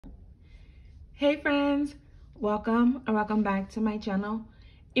Hey friends, welcome or welcome back to my channel.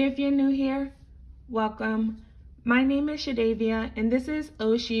 If you're new here, welcome. My name is Shadavia and this is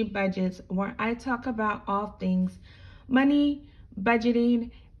Oshi Budgets, where I talk about all things money,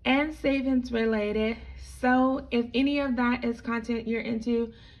 budgeting, and savings related. So if any of that is content you're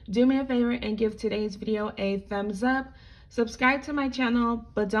into, do me a favor and give today's video a thumbs up. Subscribe to my channel,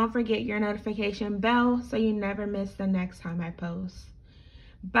 but don't forget your notification bell so you never miss the next time I post.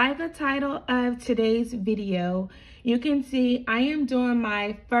 By the title of today's video, you can see I am doing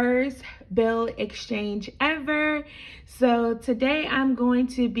my first bill exchange ever. So today I'm going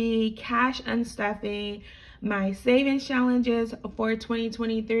to be cash unstuffing my savings challenges for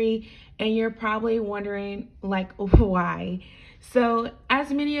 2023, and you're probably wondering like why. So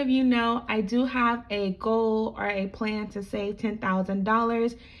as many of you know, I do have a goal or a plan to save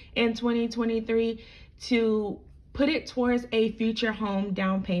 $10,000 in 2023 to put it towards a future home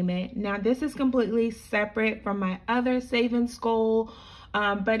down payment. Now, this is completely separate from my other savings goal,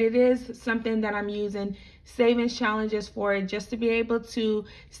 but it is something that I'm using savings challenges for, just to be able to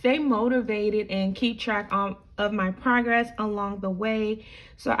stay motivated and keep track of my progress along the way.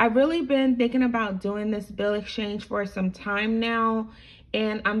 So I've really been thinking about doing this bill exchange for some time now,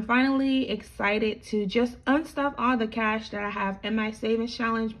 and I'm finally excited to just unstuff all the cash that I have in my savings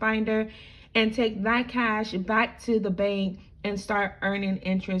challenge binder and take that cash back to the bank and start earning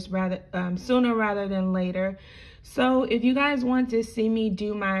interest sooner rather than later. So if you guys want to see me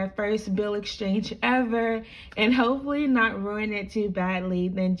do my first bill exchange ever and hopefully not ruin it too badly,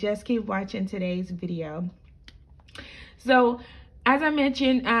 then just keep watching today's video. So as I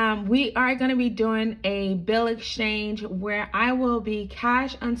mentioned, we are going to be doing a bill exchange where I will be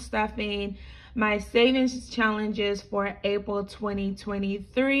cash unstuffing my savings challenges for April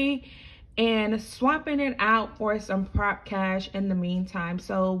 2023 and swapping it out for some prop cash in the meantime.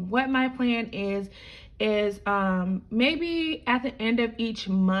 So what my plan is maybe at the end of each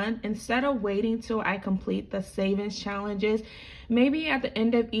month, instead of waiting till I complete the savings challenges, maybe at the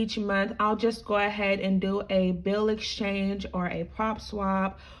end of each month, I'll just go ahead and do a bill exchange or a prop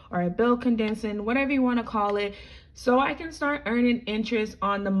swap or a bill condensing, whatever you want to call it, so I can start earning interest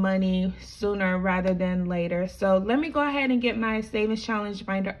on the money sooner rather than later. So let me go ahead and get my savings challenge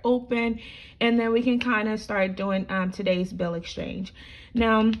binder open, and then we can kind of start doing today's bill exchange.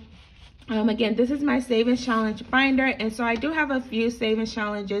 Now, again, this is my savings challenge binder, and so I do have a few savings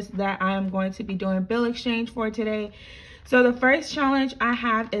challenges that I am going to be doing bill exchange for today. So the first challenge I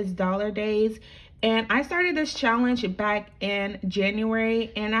have is dollar days, and I started this challenge back in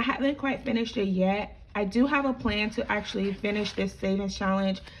January, and I haven't quite finished it yet. I do have a plan to actually finish this savings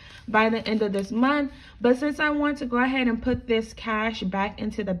challenge by the end of this month, but since I want to go ahead and put this cash back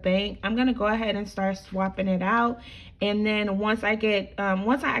into the bank, I'm going to go ahead and start swapping it out. And then once I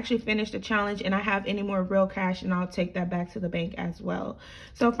actually finish the challenge and I have any more real cash, and I'll take that back to the bank as well.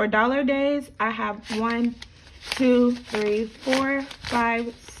 So for dollar days, I have 1, 2, 3, 4,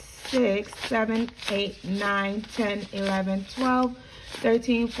 5, 6, 7, 8, 9, 10, 11, 12,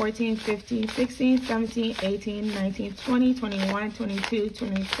 13, 14, 15, 16, 17, 18, 19, 20, 21, 22,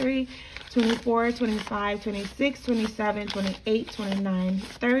 23, 24, 25, 26, 27, 28, 29,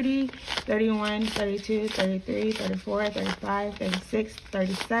 30, 31, 32, 33, 34, 35, 36,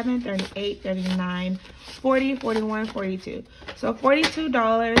 37, 38, 39, 40, 41, 42. So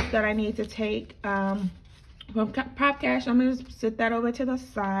 $42 that I need to take from prop cash. I'm going to sit that over to the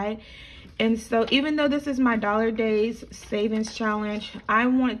side. And so even though this is my dollar days savings challenge, I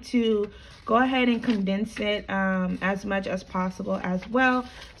want to go ahead and condense it as much as possible as well.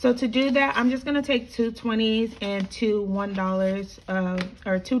 So to do that, I'm just going to take two 20s and two $1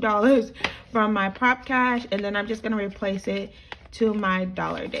 or $2 from my prop cash, and then I'm just going to replace it to my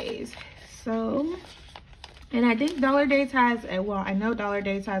dollar days. So, and I think dollar days has I know dollar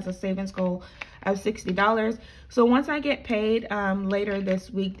days has a savings goal of $60. So once I get paid later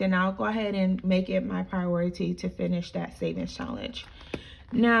this week, then I'll go ahead and make it my priority to finish that savings challenge.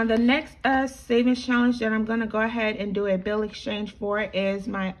 Now, the next savings challenge that I'm going to go ahead and do a bill exchange for is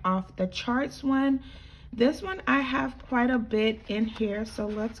my off the charts one. This one I have quite a bit in here, so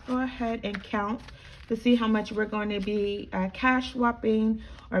let's go ahead and count to see how much we're going to be cash swapping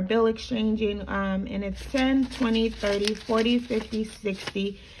or bill exchanging. And it's 10, 20, 30, 40, 50,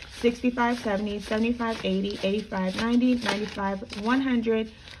 60, 65, 70, 75, 80, 85, 90, 95,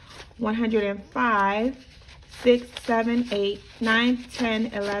 100, 105, 6, 7, 8, 9, 10,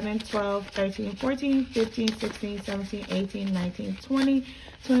 11, 12, 13, 14, 15, 16, 17, 18, 19, 20,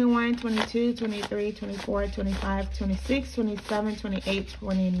 21, 22, 23, 24, 25, 26, 27, 28,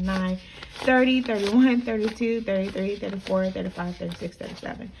 29, 30, 31, 32, 33, 34, 35, 36,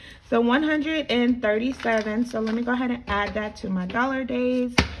 37. So 137. So let me go ahead and add that to my dollar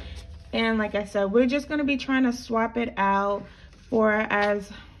days. And like I said, we're just going to be trying to swap it out for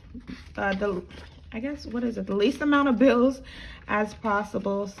as I guess, what is it? The least amount of bills as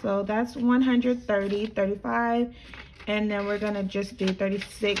possible. So that's 130, 35. And then we're going to just do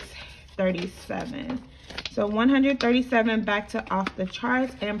 36, 37. So 137 back to off the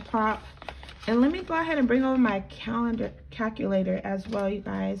charts and prop. And let me go ahead and bring over my calculator as well, you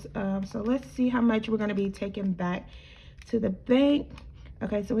guys. So let's see how much we're going to be taking back to the bank.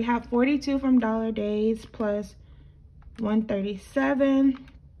 Okay, so we have 42 from dollar days plus 137.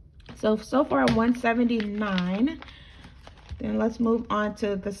 So far 179. Then let's move on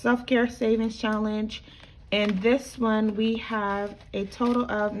to the self-care savings challenge. And this one we have a total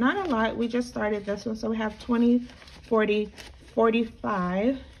of, not a lot, we just started this one. So we have 20, 40,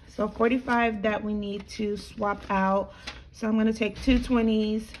 45. So 45 that we need to swap out. So I'm gonna take two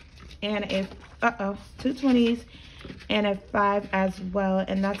 20s and a, two 20s and a 5 as well.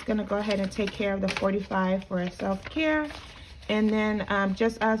 And that's gonna go ahead and take care of the 45 for self-care. And then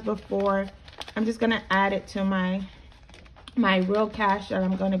just as before, I'm just gonna add it to my real cash that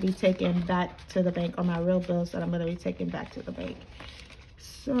I'm gonna be taking back to the bank, or my real bills that I'm gonna be taking back to the bank.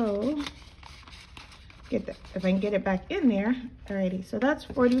 So get that, if I can get it back in there. Alrighty, so that's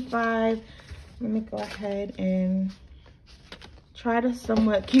 45. Let me go ahead and try to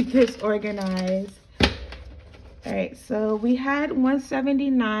somewhat keep this organized. All right, so we had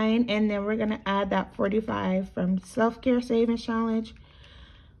 179, and then we're gonna add that 45 from self-care savings challenge.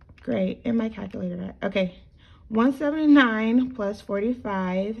 Great, and my calculator right? Okay, 179 plus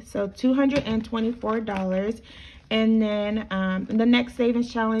 45, so $224. And then the next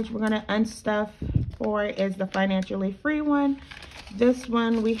savings challenge we're gonna unstuff for is the financially free one. This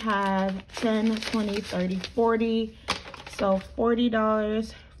one we have 10, 20, 30, 40. So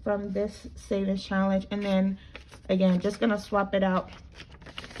 $40 from this savings challenge. And then again, just gonna swap it out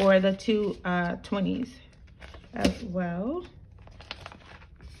for the two 20s as well.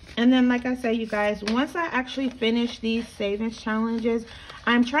 And then, like I said, you guys, once I actually finish these savings challenges,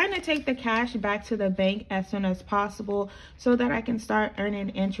 I'm trying to take the cash back to the bank as soon as possible so that I can start earning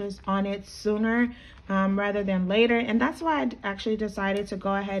interest on it sooner rather than later. And that's why I actually decided to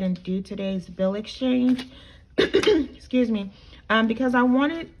go ahead and do today's bill exchange. Excuse me. Because I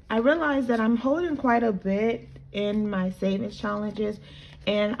realized that I'm holding quite a bit in my savings challenges,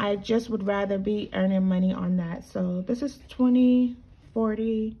 and I just would rather be earning money on that. So this is 20,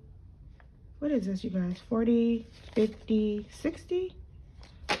 40, what is this, you guys? 40, 50, 60.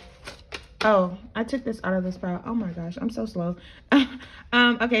 Oh, I took this out of the spout. Oh my gosh, I'm so slow.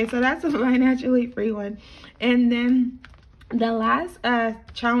 Okay, so that's a financially free one. And then the last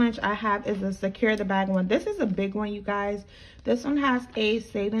challenge I have is the secure the bag one. This is a big one, you guys. This one has a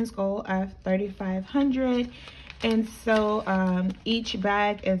savings goal of $3,500. And so each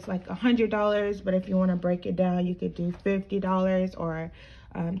bag is like $100, but if you want to break it down, you could do $50 or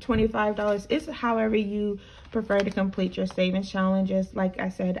 $25. It's however you prefer to complete your savings challenges. Like I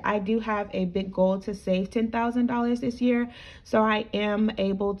said, I do have a big goal to save $10,000 this year, so I am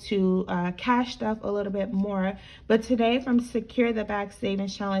able to cash stuff a little bit more. But today from Secure the Bag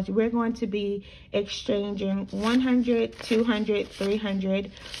Savings Challenge, we're going to be exchanging 100, 200,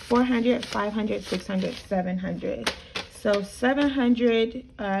 300, 400, 500, 600, 700. So 700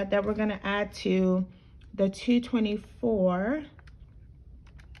 that we're going to add to the 224.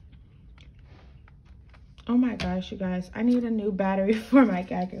 Oh my gosh, you guys, I need a new battery for my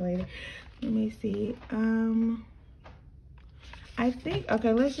calculator. Let me see. I think,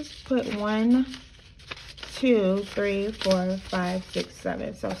 okay, let's just put 1, 2, 3, 4, 5, 6,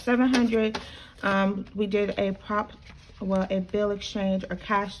 7. So 700. We did a a bill exchange or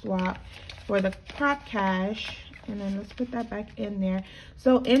cash swap for the prop cash. And then let's put that back in there.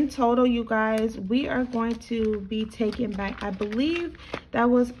 So in total, you guys, we are going to be taking back, I believe that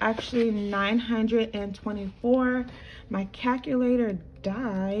was actually 924. My calculator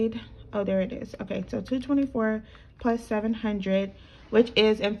died. Oh, there it is. Okay, so 224 plus 700 which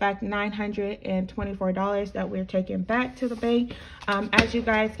is in fact $924 that we're taking back to the bank. As you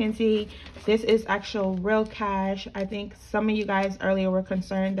guys can see, this is actual real cash. I think some of you guys earlier were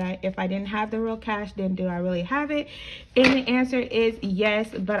concerned that if I didn't have the real cash, then do I really have it? And the answer is yes,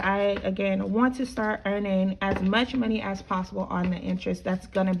 but I again want to start earning as much money as possible on the interest that's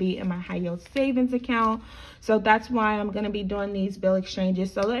going to be in my high yield savings account. So that's why I'm going to be doing these bill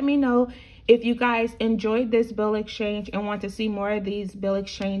exchanges. So let me know if you guys enjoyed this bill exchange and want to see more of these bill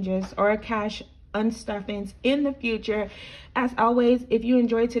exchanges or cash unstuffings in the future. As always, if you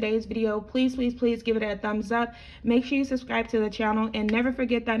enjoyed today's video, please give it a thumbs up. Make sure you subscribe to the channel and never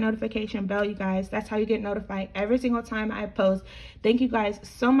forget that notification bell, you guys. That's how you get notified every single time I post. Thank you guys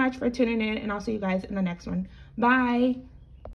so much for tuning in, and I'll see you guys in the next one. Bye.